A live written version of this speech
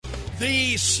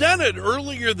The Senate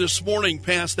earlier this morning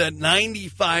passed that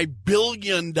 $95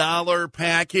 billion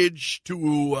package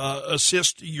to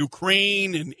assist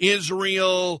Ukraine and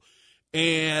Israel,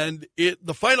 and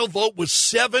the final vote was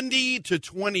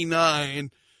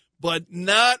 70-29, but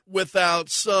not without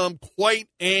some quite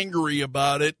angry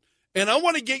about it. And I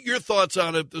want to get your thoughts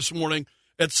on it this morning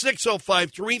at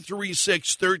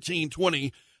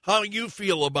 605-336-1320. How you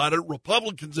feel about it.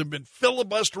 Republicans have been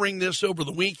filibustering this over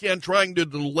the weekend, trying to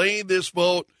delay this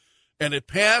vote, and it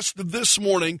passed this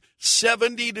morning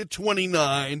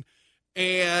 70-29.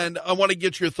 And I want to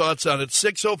get your thoughts on it.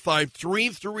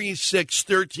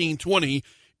 605-336-1320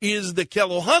 is the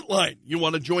Kello hotline. You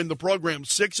want to join the program,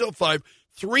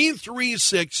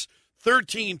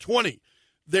 605-336-1320.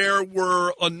 There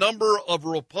were a number of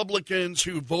Republicans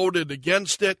who voted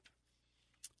against it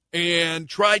and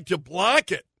tried to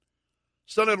block it.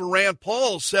 Senator Rand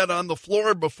Paul said on the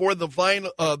floor before the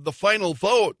final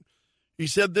vote, he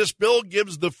said, this bill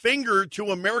gives the finger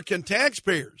to American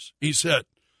taxpayers. He said,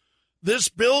 this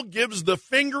bill gives the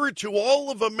finger to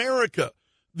all of America.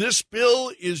 This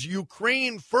bill is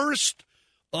Ukraine first,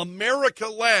 America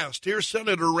last. Here's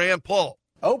Senator Rand Paul.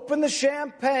 Open the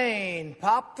champagne,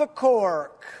 pop the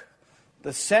cork.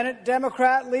 The Senate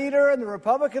Democrat leader and the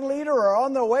Republican leader are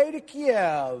on their way to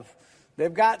Kiev.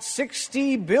 They've got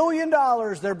 $60 billion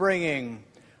they're bringing.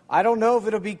 I don't know if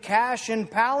it'll be cash in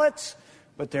pallets,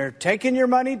 but they're taking your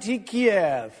money to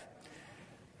Kiev.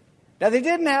 Now, they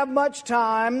didn't have much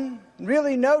time,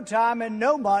 really no time and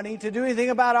no money to do anything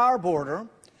about our border.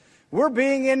 We're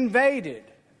being invaded.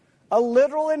 A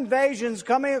literal invasion's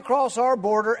coming across our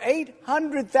border.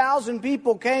 800,000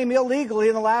 people came illegally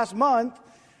in the last month,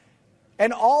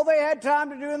 and all they had time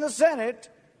to do in the Senate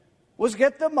was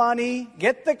get the money,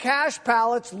 get the cash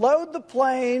pallets, load the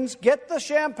planes, get the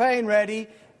champagne ready,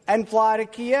 and fly to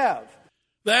Kiev.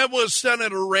 That was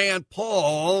Senator Rand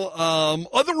Paul.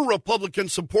 Other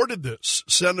Republicans supported this.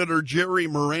 Senator Jerry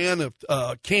Moran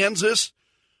of Kansas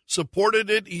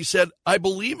supported it. He said, I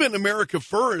believe in America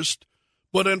first,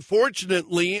 but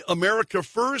unfortunately, America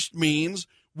first means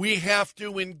we have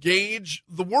to engage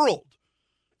the world.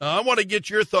 I want to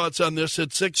get your thoughts on this at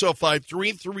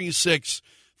 605-336-1320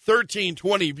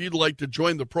 if you'd like to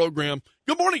join the program.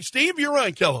 Good morning, Steve. You're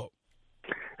on, Kello.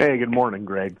 Hey, good morning,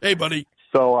 Greg. Hey, buddy.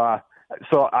 So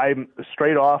I'm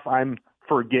straight off. I'm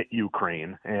forget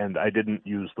Ukraine, and I didn't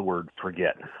use the word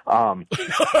forget.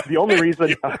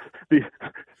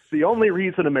 The only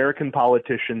reason American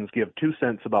politicians give 2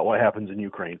 cents about what happens in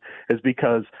Ukraine is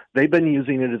because they've been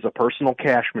using it as a personal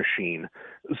cash machine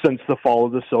since the fall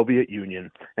of the Soviet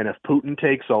Union. And if Putin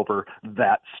takes over,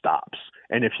 that stops.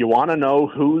 And if you want to know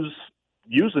who's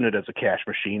using it as a cash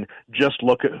machine, just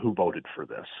look at who voted for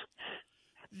this.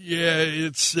 Yeah,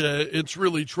 it's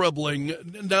really troubling.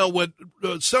 Now, what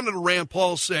Senator Rand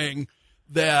Paul's saying,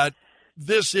 that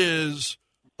this is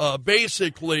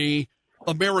basically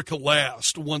America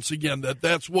last. Once again,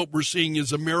 that's what we're seeing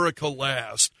is America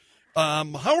last.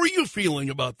 How are you feeling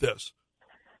about this?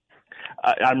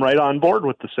 I'm right on board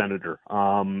with the senator.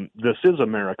 This is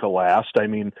America last. I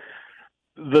mean,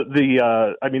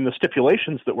 the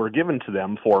stipulations that were given to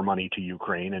them for money to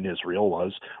Ukraine and Israel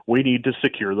was we need to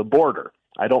secure the border.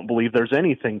 I don't believe there's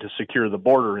anything to secure the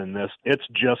border in this. It's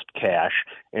just cash,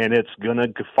 and it's going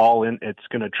to fall in. It's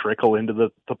going to trickle into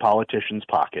the politicians'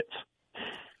 pockets.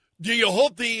 Do you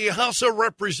hope the House of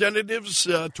Representatives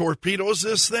torpedoes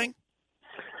this thing?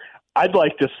 I'd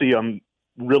like to see them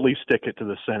really stick it to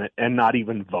the Senate and not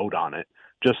even vote on it.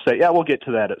 Just say, yeah, we'll get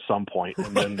to that at some point,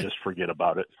 and then just forget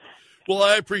about it. Well,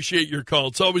 I appreciate your call.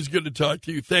 It's always good to talk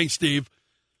to you. Thanks, Steve.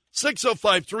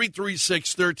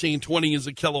 605-336-1320 is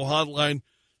the Kello hotline.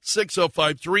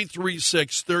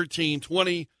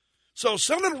 605-336-1320. So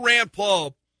Senator Rand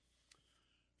Paul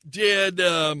did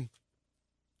an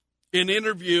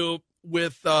interview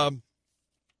with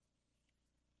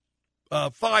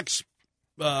Fox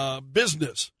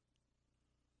Business.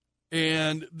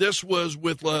 And this was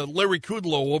with Larry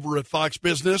Kudlow over at Fox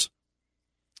Business.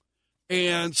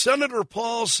 And Senator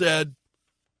Paul said,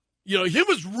 he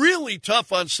was really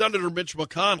tough on Senator Mitch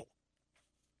McConnell.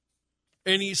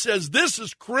 And he says, this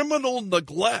is criminal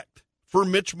neglect for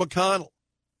Mitch McConnell.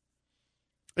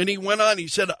 And he went on, he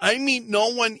said, I meet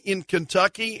no one in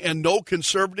Kentucky and no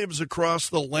conservatives across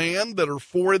the land that are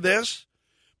for this,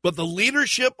 but the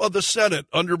leadership of the Senate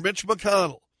under Mitch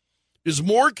McConnell is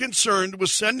more concerned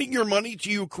with sending your money to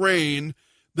Ukraine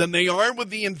than they are with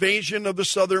the invasion of the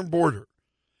southern border.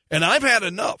 And I've had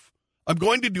enough. I'm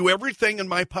going to do everything in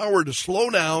my power to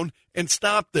slow down and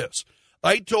stop this.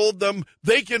 I told them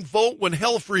they can vote when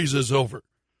hell freezes over.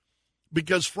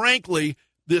 Because, frankly,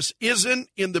 This isn't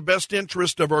in the best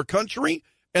interest of our country,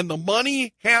 and the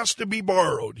money has to be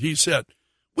borrowed, he said.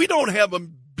 We don't have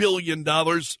 $1 billion,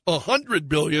 $100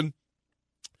 billion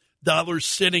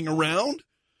sitting around.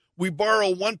 We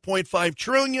borrow $1.5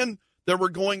 trillion. Then we're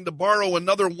going to borrow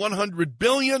another $100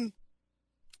 billion.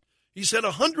 He said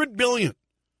 $100 billion.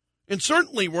 And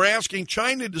certainly we're asking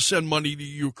China to send money to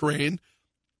Ukraine.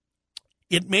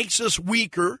 It makes us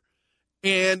weaker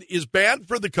and is bad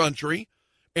for the country.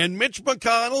 And Mitch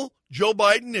McConnell, Joe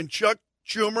Biden, and Chuck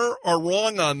Schumer are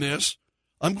wrong on this.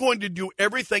 I'm going to do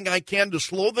everything I can to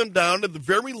slow them down at the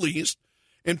very least,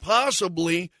 and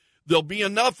possibly there'll be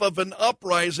enough of an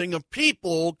uprising of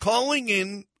people calling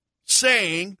in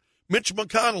saying, Mitch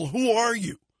McConnell, who are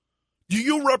you? Do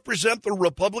you represent the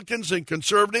Republicans and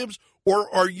conservatives,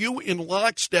 or are you in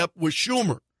lockstep with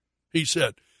Schumer? He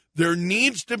said, there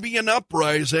needs to be an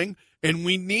uprising, and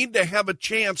we need to have a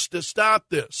chance to stop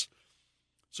this.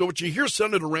 So what you hear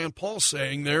Senator Rand Paul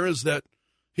saying there is that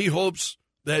he hopes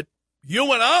that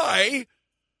you and I,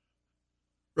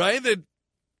 right, that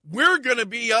we're going to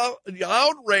be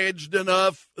outraged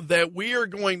enough that we are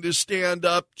going to stand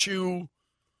up to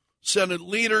Senate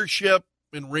leadership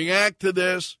and react to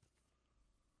this.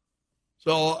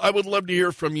 So I would love to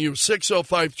hear from you.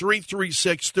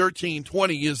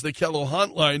 605-336-1320 is the Kello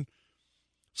hotline.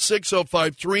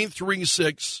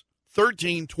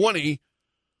 605-336-1320.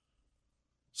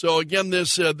 So, again,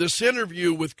 this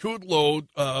interview with Kudlow,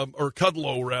 or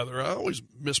Kudlow, rather. I always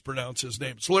mispronounce his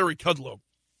name. It's Larry Kudlow.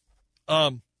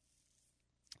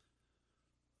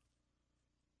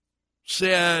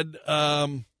 Said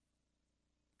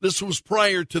this was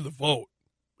prior to the vote,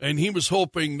 and he was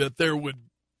hoping that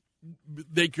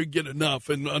they could get enough.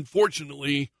 And,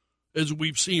 unfortunately, as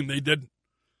we've seen, they didn't.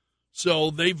 So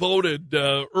they voted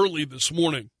early this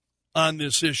morning on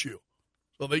this issue.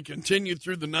 So they continued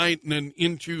through the night and then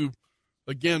into,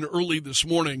 again, early this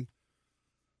morning.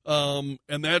 And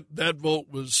that vote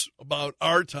was about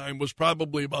our time, was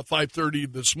probably about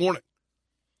 5:30 this morning.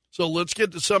 So let's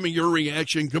get to some of your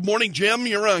reaction. Good morning, Jim.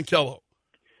 You're on, Kello.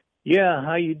 Yeah,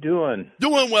 how you doing?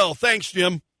 Doing well. Thanks,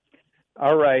 Jim.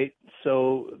 All right.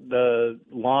 So the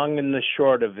long and the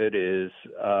short of it is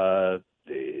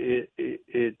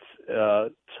it's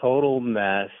a total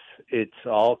mess. It's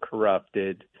all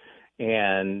corrupted.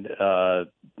 And,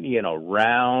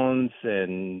 Rounds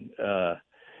and,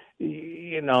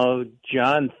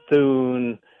 John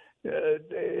Thune,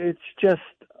 it's just,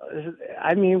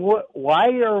 why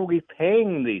are we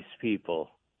paying these people?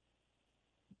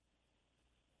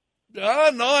 No,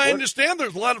 I understand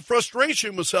there's a lot of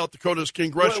frustration with South Dakota's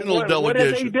congressional delegation. What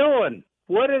are they doing?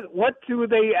 What do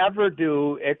they ever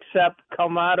do except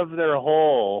come out of their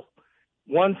hole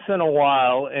once in a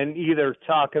while and either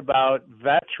talk about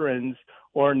veterans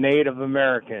or Native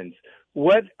Americans?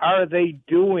 What are they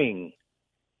doing?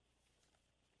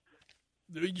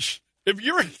 If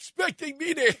you're expecting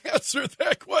me to answer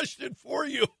that question for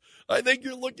you, I think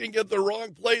you're looking at the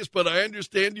wrong place, but I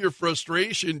understand your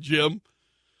frustration, Jim.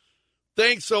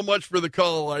 Thanks so much for the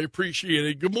call. I appreciate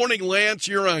it. Good morning, Lance.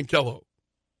 You're on, Kello.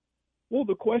 Well,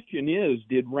 the question is,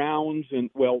 did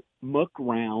Mook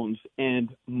Rounds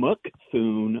and Mook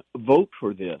Thune vote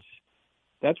for this?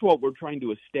 That's what we're trying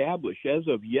to establish. As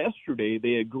of yesterday,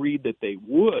 they agreed that they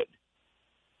would.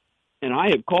 And I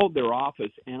have called their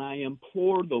office, and I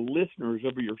implore the listeners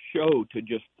of your show to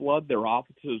just flood their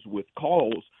offices with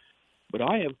calls. But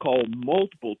I have called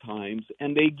multiple times,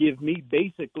 and they give me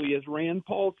basically, as Rand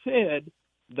Paul said,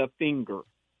 the finger.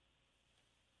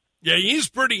 Yeah, he's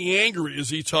pretty angry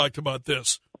as he talked about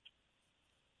this.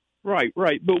 Right.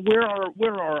 But where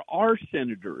are our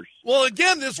senators? Well,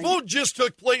 again, this vote just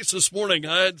took place this morning.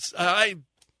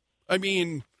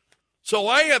 So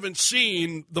I haven't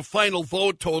seen the final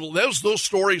vote total. Those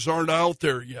stories aren't out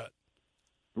there yet.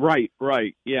 Right.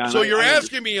 Yeah. So you're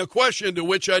asking me a question to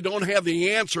which I don't have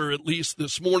the answer, at least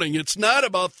this morning. It's not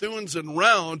about Thunes and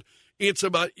Round. It's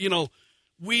about,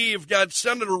 we've got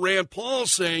Senator Rand Paul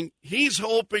saying he's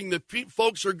hoping that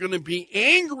folks are going to be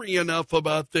angry enough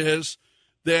about this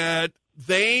that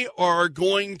they are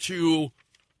going to,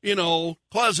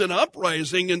 cause an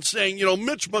uprising and saying,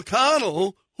 Mitch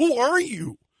McConnell, who are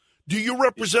you? Do you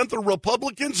represent the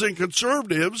Republicans and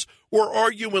conservatives, or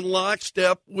are you in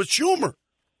lockstep with Schumer?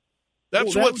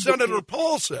 That's what Senator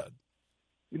Paul said.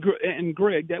 And,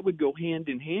 Greg, that would go hand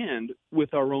in hand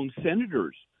with our own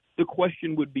senators. The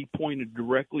question would be pointed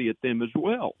directly at them as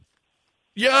well.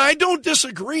 Yeah, I don't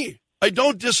disagree.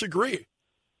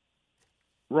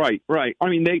 Right. I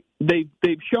mean,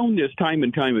 they've shown this time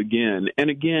and time again. And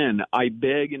again, I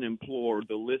beg and implore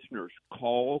the listeners,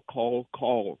 call.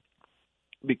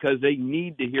 because they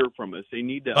need to hear from us. They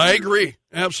need to. I agree.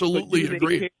 Absolutely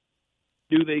agree.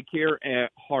 Do they care?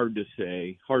 Hard to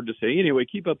say. Hard to say. Anyway,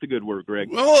 keep up the good work, Greg.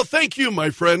 Well, thank you, my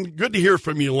friend. Good to hear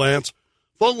from you, Lance.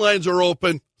 Phone lines are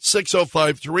open.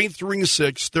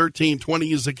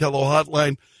 605-336-1320 is the Kello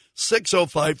hotline.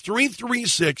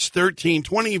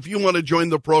 605-336-1320 if you want to join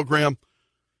the program.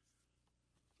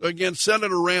 Again,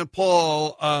 Senator Rand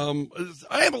Paul,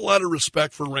 I have a lot of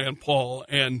respect for Rand Paul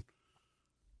and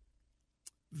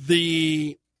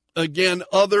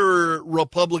other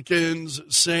Republicans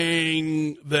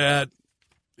saying that,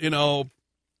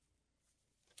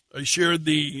 I shared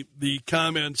the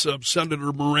comments of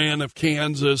Senator Moran of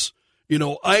Kansas.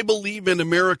 I believe in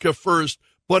America first,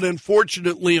 but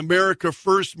unfortunately, America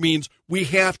first means we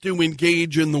have to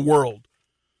engage in the world.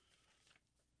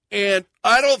 And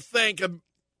I don't think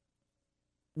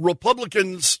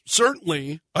Republicans,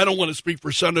 certainly, I don't want to speak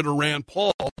for Senator Rand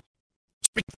Paul,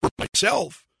 speak for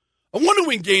myself. I want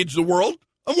to engage the world.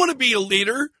 I want to be a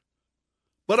leader,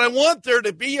 but I want there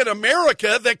to be an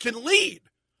America that can lead,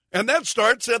 and that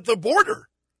starts at the border.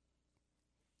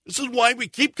 This is why we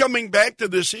keep coming back to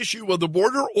this issue of the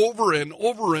border over and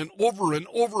over and over and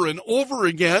over and over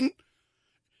again,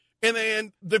 and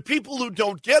then the people who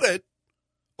don't get it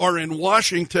are in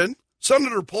Washington.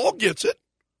 Senator Paul gets it.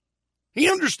 He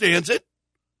understands it.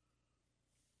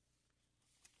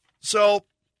 So,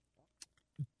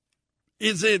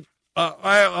 is it,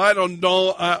 I don't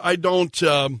know, I don't,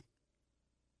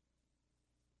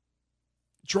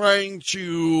 trying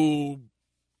to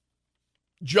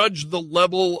judge the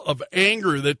level of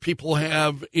anger that people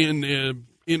have in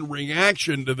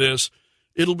reaction to this.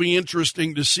 It'll be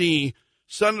interesting to see.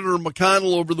 Senator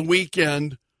McConnell over the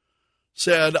weekend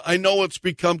said, I know it's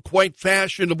become quite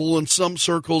fashionable in some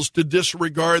circles to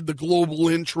disregard the global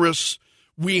interests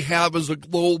we have as a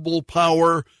global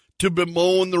power, to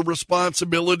bemoan the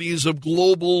responsibilities of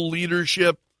global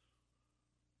leadership.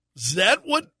 Is that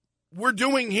what we're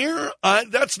doing here?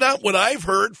 That's not what I've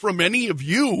heard from any of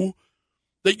you,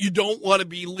 that you don't want to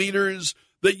be leaders,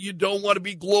 that you don't want to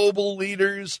be global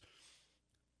leaders.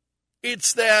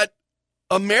 It's that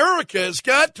America has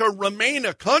got to remain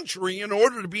a country in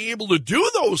order to be able to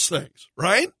do those things,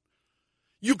 right?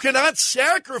 You cannot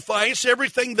sacrifice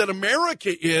everything that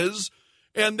America is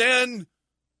and then,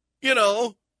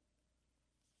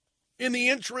 in the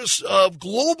interests of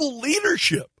global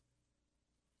leadership.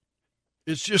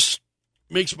 It just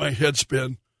makes my head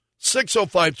spin.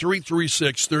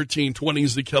 605-336-1320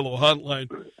 is the Kello hotline.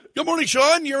 Good morning,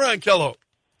 Sean. You're on Kello.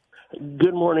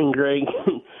 Good morning, Greg.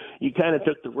 You kind of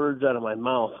took the words out of my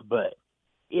mouth, but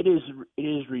it is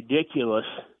ridiculous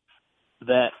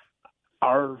that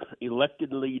our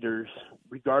elected leaders,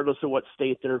 regardless of what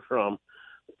state they're from,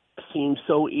 seem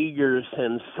so eager to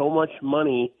send so much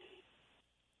money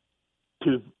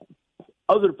to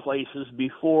other places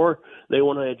before they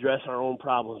want to address our own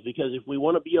problems. Because if we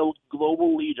want to be a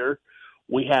global leader,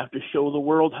 we have to show the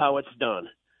world how it's done,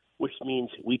 which means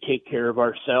we take care of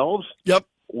ourselves. Yep.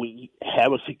 We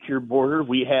have a secure border.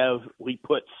 We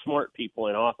put smart people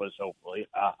in office, hopefully,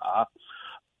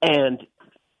 and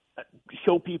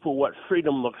show people what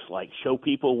freedom looks like. Show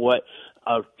people what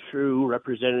a true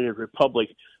representative republic,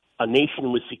 a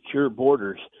nation with secure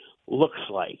borders, looks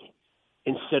like.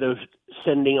 Instead of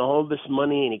sending all this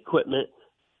money and equipment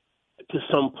to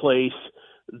some place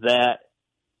that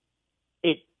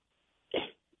it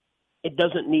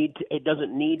doesn't need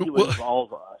to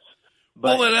involve us.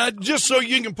 But, just so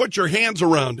you can put your hands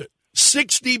around it,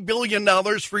 $60 billion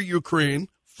for Ukraine,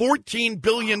 $14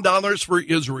 billion for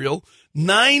Israel,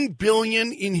 $9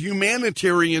 billion in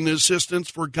humanitarian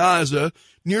assistance for Gaza,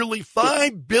 nearly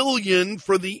 $5 billion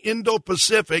for the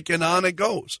Indo-Pacific, and on it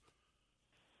goes.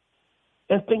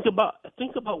 And think about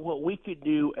what we could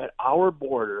do at our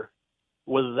border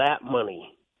with that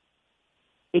money.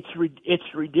 It's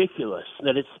ridiculous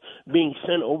that it's being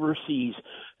sent overseas,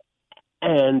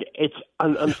 and it's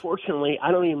unfortunately,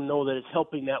 I don't even know that it's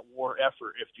helping that war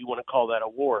effort, if you want to call that a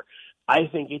war. I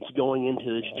think it's going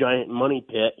into this giant money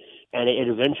pit, and it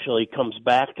eventually comes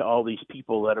back to all these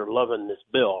people that are loving this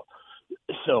bill.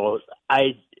 So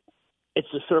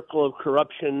it's a circle of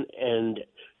corruption, and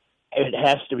it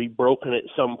has to be broken at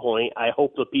some point. I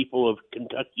hope the people of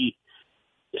Kentucky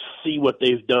see what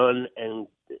they've done and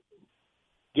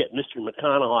get Mr.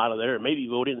 McConnell out of there and maybe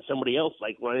vote in somebody else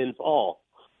like Rand Paul.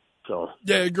 So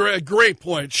yeah, great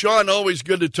point. Sean, always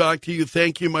good to talk to you.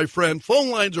 Thank you, my friend. Phone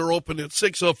lines are open at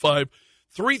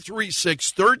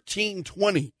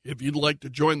 605-336-1320 if you'd like to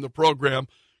join the program.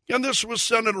 And this was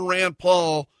Senator Rand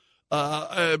Paul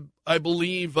I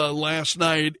believe last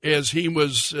night as he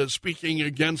was speaking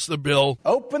against the bill.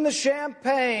 Open the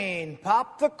champagne,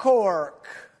 pop the cork.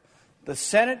 The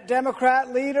Senate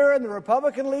Democrat leader and the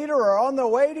Republican leader are on their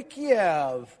way to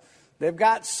Kiev. They've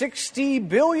got $60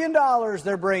 billion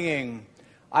they're bringing.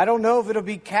 I don't know if it'll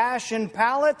be cash in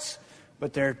pallets,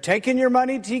 but they're taking your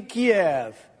money to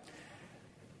Kiev.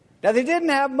 Now, they didn't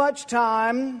have much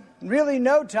time, really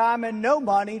no time and no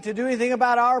money to do anything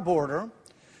about our border.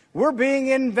 We're being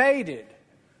invaded.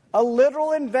 A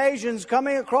literal invasion's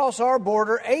coming across our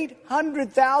border.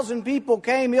 800,000 people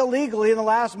came illegally in the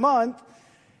last month,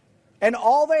 and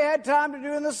all they had time to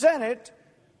do in the Senate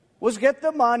was get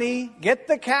the money, get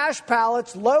the cash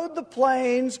pallets, load the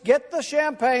planes, get the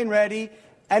champagne ready,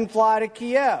 and fly to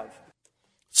Kiev.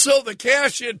 So the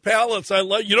cash-in pallets,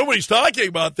 you know what he's talking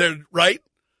about there, right?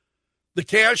 The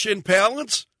cash-in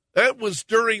pallets, that was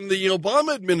during the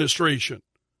Obama administration.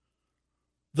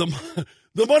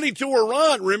 The money to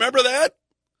Iran, remember that?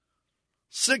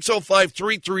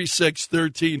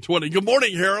 605-336-1320. Good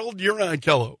morning, Harold. You're on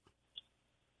Kello.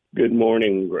 Good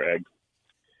morning, Greg.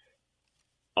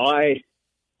 I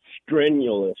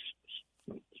strenuously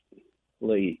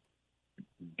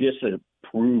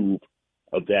disapprove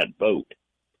of that vote.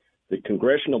 The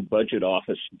Congressional Budget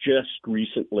Office just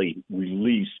recently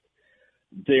released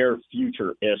their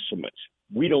future estimates.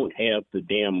 We don't have the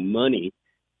damn money.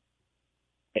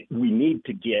 We need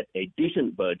to get a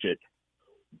decent budget,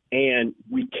 and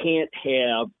we can't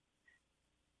have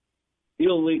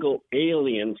illegal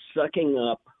aliens sucking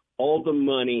up all the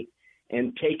money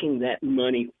and taking that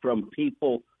money from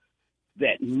people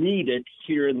that need it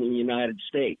here in the United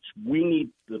States. We need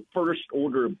the first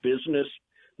order of business.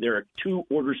 There are two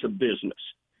orders of business.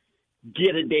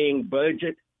 Get a dang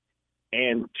budget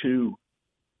and to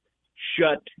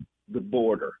shut the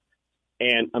border.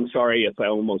 And I'm sorry if I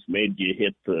almost made you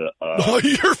hit the... Oh,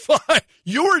 you're fine.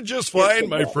 You were just fine,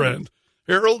 my friend.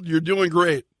 Harold, you're doing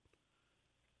great.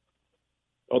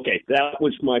 Okay, that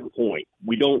was my point.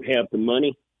 We don't have the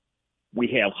money. We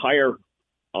have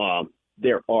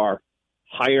there are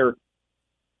higher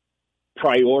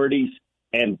priorities,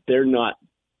 and they're not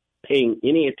paying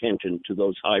any attention to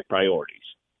those high priorities.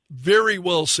 Very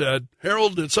well said.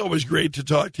 Harold, it's always great to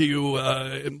talk to you,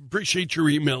 and appreciate your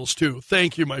emails, too.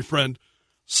 Thank you, my friend.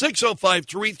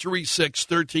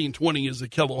 605-336-1320 is the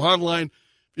Kello hotline.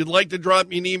 If you'd like to drop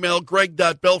me an email,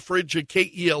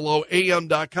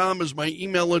 greg.belfridge@keloam.com is my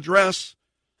email address.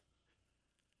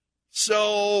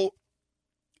 So,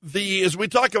 as we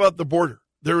talk about the border,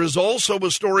 there is also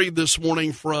a story this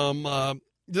morning from,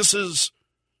 this is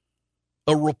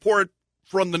a report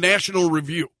from the National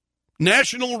Review.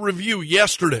 National Review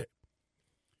yesterday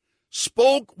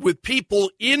spoke with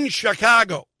people in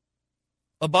Chicago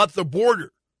about the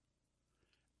border.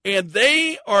 And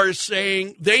they are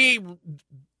saying they're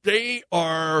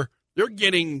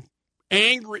getting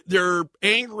angry. They're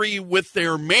angry with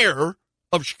their mayor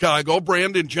of Chicago,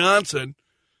 Brandon Johnson,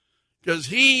 because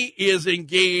he is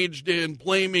engaged in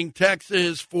blaming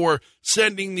Texas for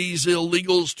sending these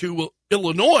illegals to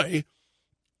Illinois.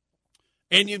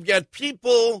 And you've got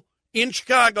people in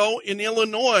Chicago, in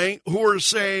Illinois, who are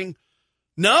saying,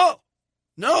 no,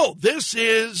 this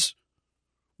is...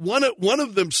 One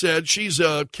of them said, she's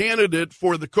a candidate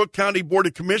for the Cook County Board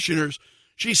of Commissioners.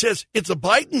 She says, it's a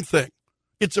Biden thing.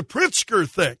 It's a Pritzker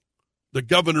thing, the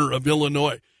governor of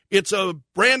Illinois. It's a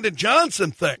Brandon Johnson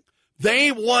thing.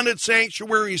 They wanted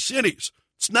sanctuary cities.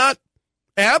 It's not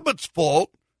Abbott's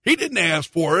fault. He didn't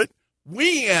ask for it.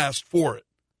 We asked for it,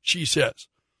 she says.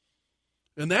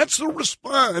 And that's the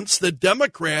response that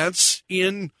Democrats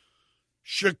in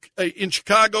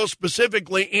Chicago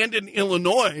specifically and in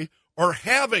Illinois are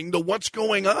having to what's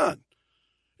going on.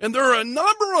 And there are a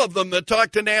number of them that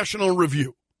talk to National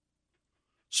Review.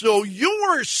 So you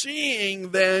are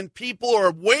seeing then people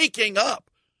are waking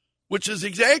up, which is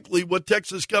exactly what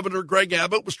Texas Governor Greg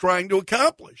Abbott was trying to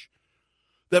accomplish.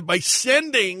 That by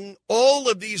sending all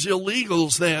of these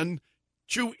illegals then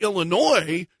to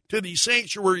Illinois, to these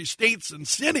sanctuary states and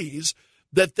cities,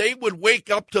 that they would wake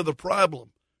up to the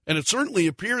problem. And it certainly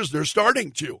appears they're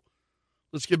starting to.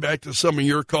 Let's get back to some of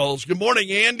your calls. Good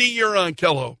morning, Andy. You're on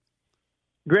Kello.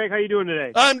 Greg, how you doing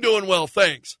today? I'm doing well,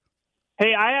 thanks.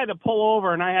 Hey, I had to pull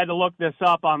over and I had to look this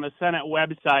up on the Senate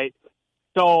website.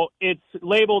 So it's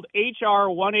labeled H.R.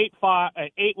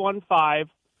 815,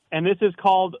 and this is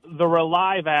called the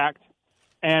Relive Act.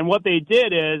 And what they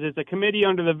did is it's a committee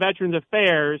under the Veterans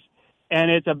Affairs,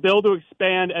 and it's a bill to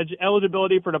expand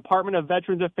eligibility for Department of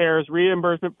Veterans Affairs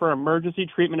reimbursement for emergency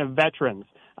treatment of veterans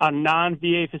on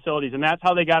non-VA facilities, and that's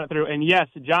how they got it through. And yes,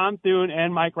 John Thune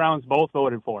and Mike Rounds both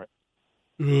voted for it.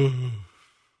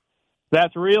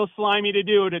 That's real slimy to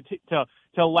do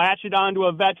to latch it onto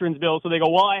a veterans bill. So they go,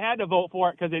 well, I had to vote for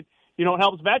it because it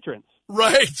helps veterans.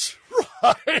 Right.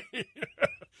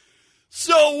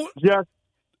 So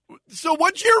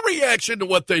what's your reaction to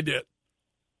what they did?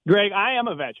 Greg, I am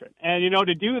a veteran, and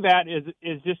to do that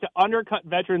is just to undercut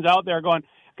veterans out there going,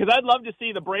 because I'd love to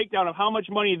see the breakdown of how much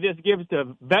money this gives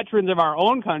to veterans of our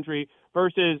own country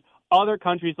versus other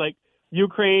countries like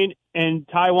Ukraine and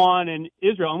Taiwan and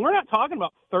Israel. And we're not talking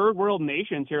about third world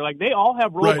nations here. Like, they all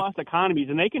have robust economies,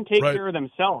 and they can take care of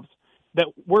themselves. That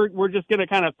we're just going to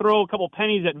kind of throw a couple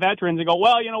pennies at veterans and go,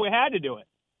 well, we had to do it.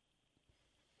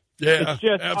 Yeah, it's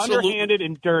just underhanded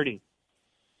and dirty.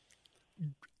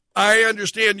 I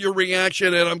understand your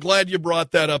reaction, and I'm glad you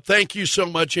brought that up. Thank you so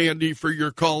much, Andy, for your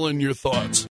call and your thoughts.